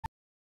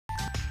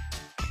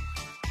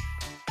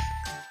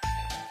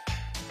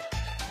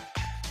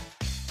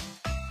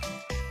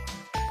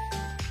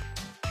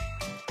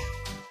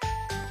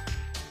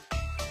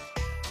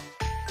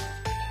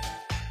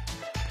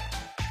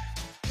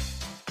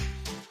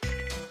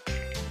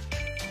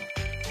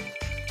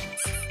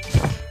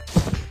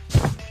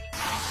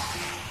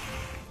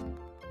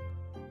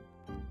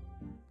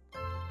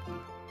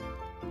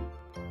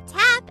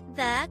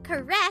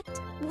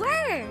correct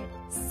word.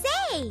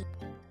 Say.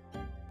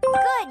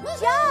 Good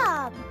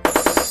job.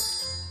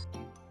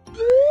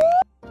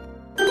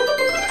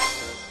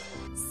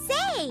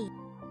 Say.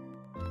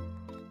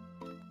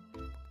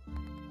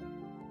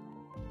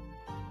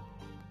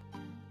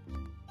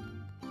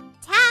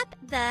 Tap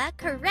the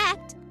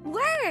correct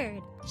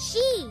word.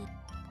 She.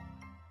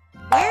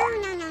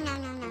 Woohoo!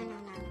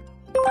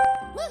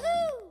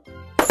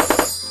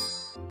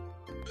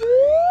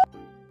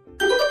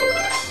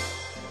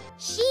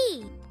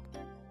 She.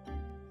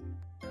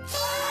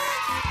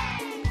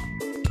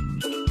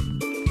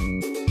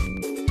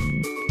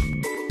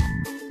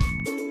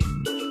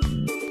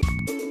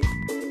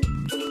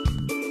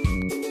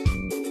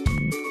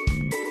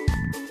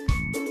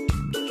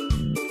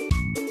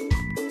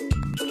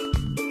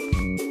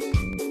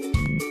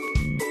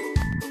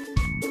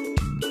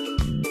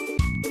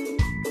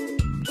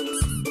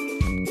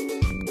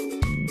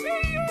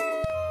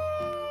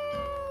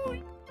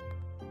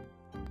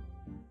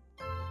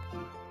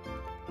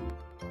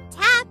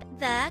 Tap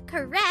the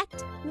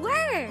correct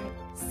word.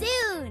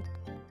 Soon.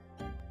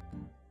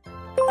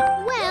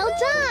 Well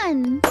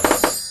done!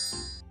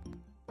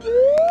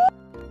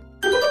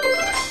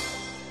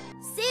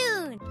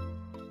 Soon.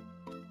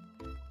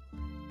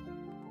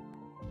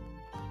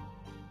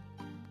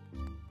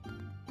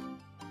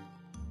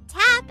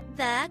 Tap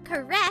the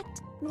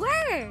correct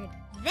word.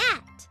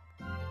 That.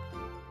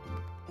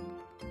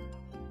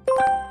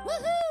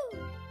 Woohoo!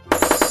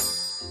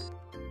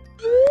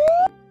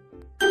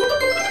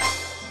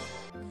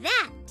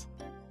 That.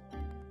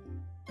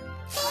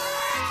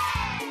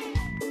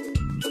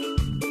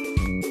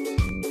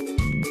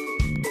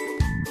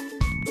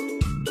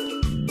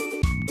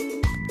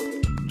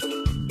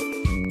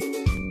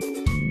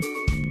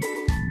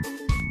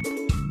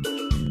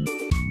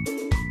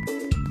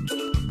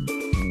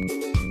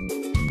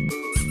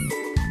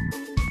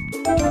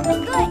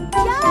 Good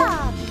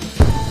job!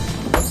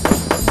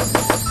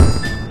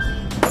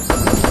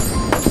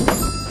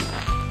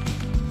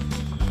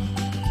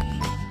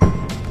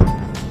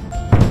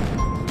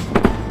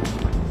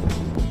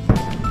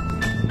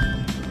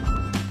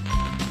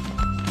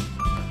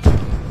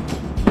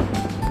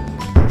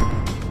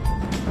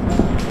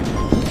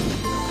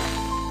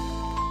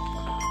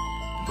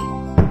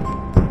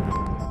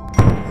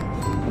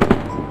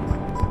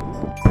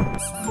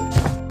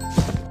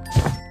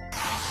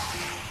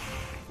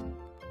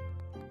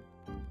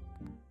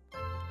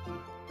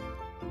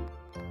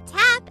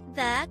 Tap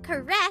the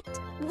correct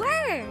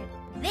word.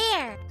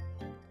 There.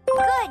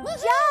 Good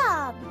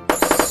job!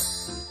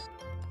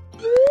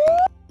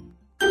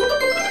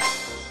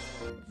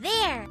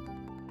 There.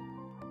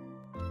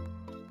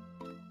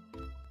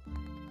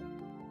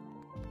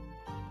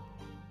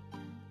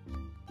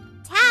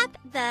 Tap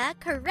the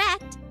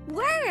correct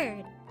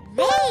word.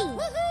 They.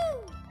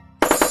 Woohoo!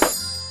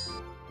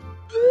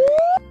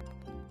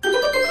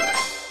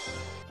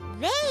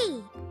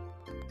 They.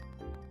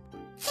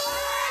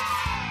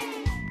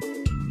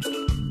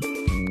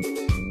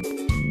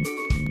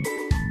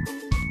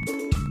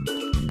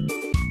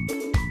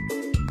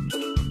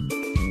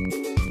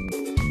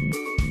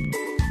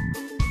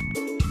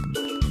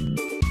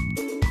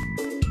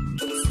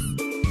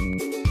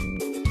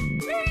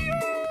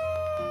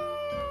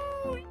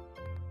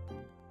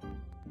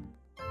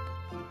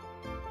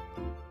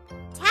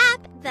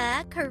 Tap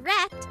the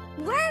correct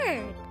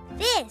word.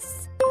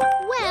 This.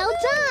 Well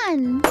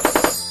done!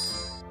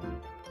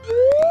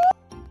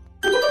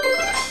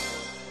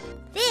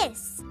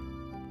 This.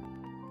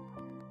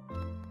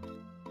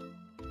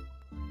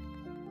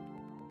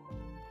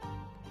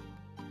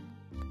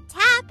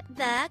 Tap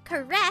the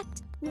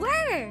correct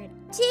word.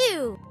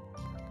 Two.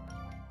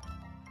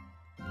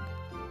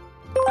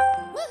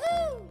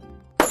 Woohoo!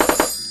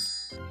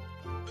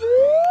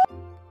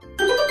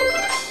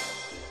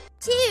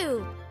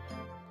 Two.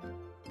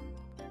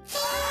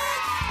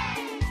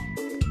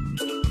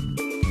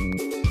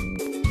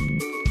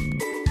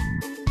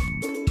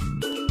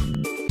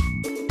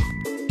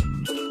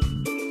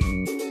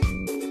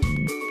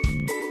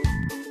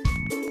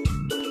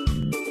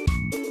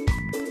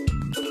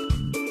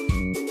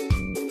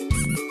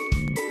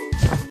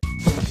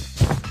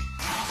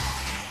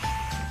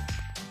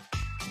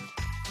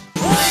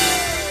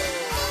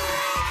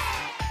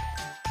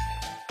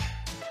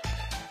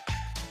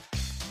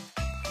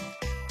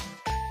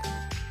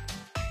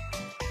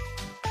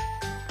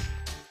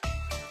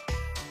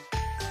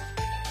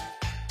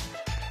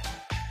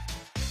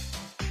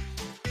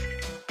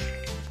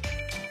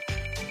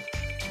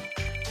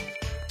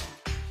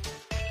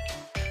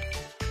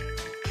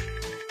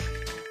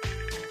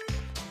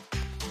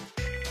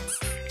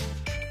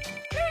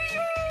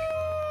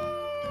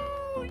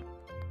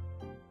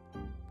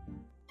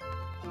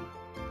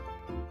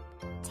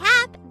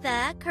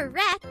 the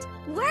correct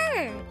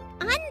word.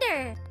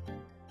 Under.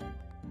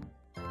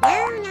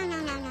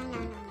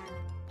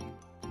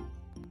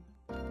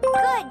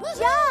 Good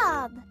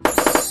job.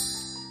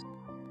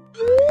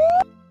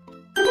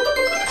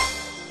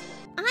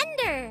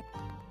 Under.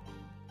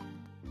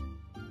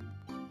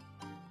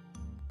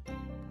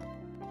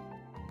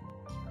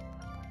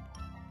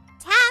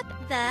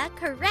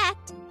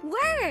 correct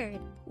word.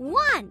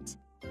 Want.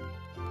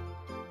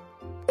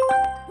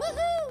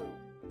 Woohoo!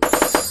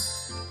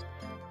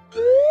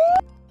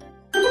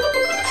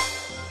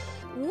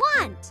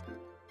 Want.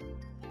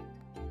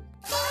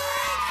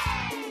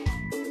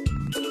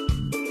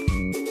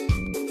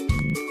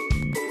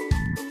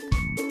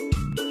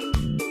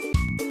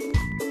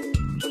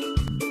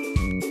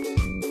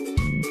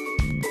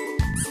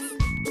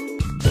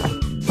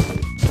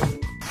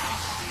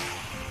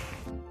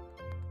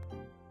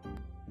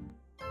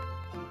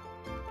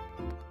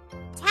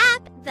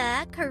 Tap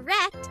the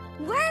correct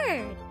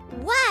word.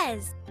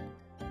 Was.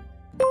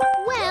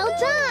 Well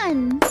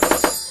done.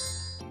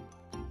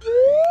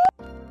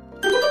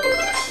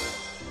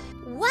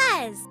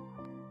 Was.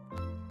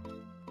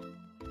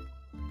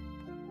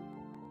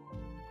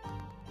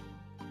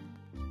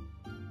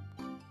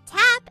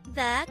 Tap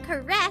the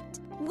correct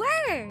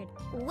word.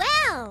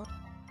 Well.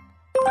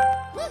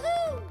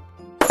 Woohoo!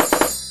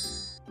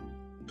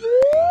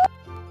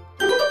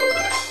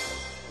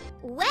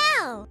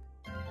 Well.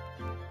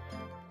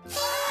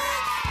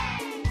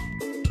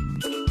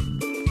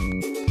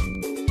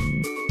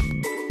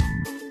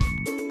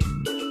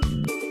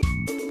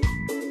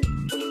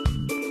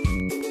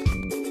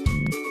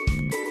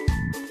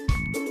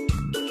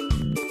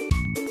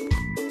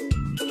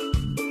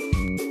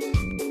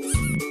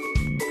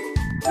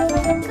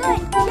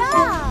 Good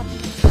job!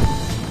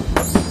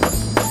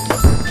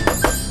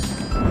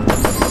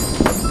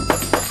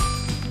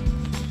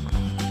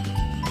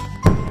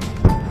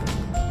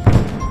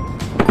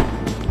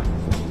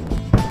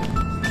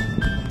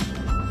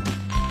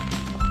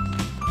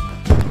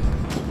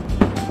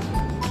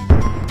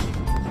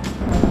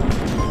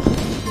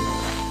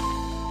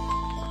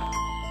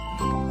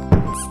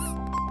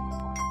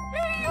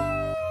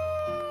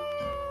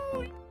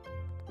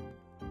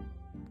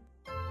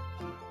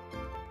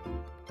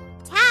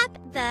 Tap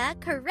the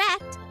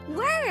correct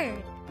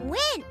word.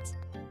 Went.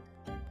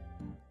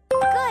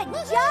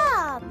 Good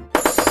job!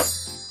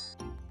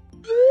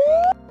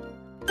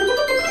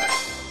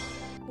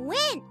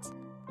 Went.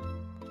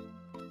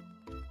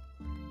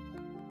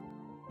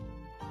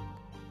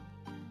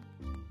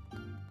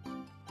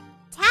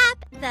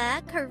 Tap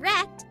the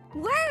correct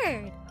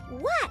word.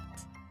 What?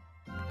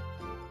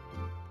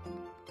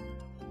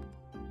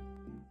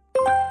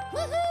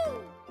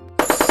 Woohoo!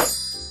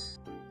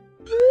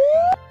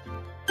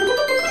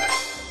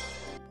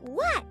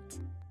 What?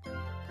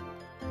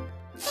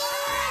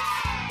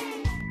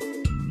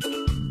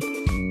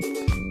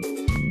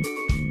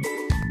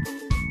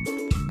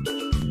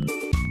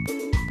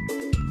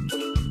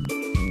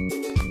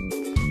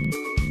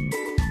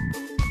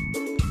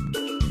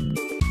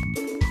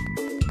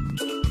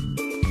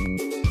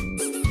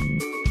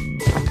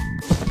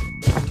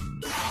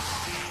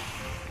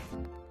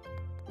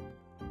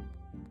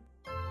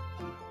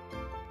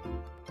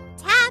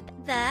 Tap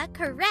the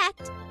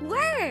correct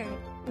word.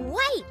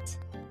 White.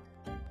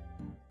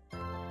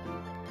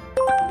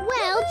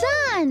 Well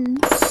done.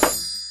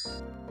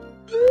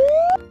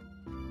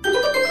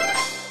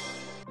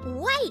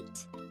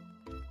 White.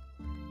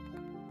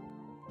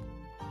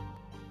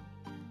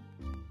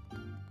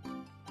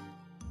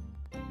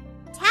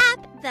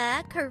 Tap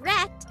the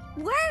correct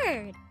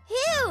word.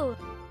 Who?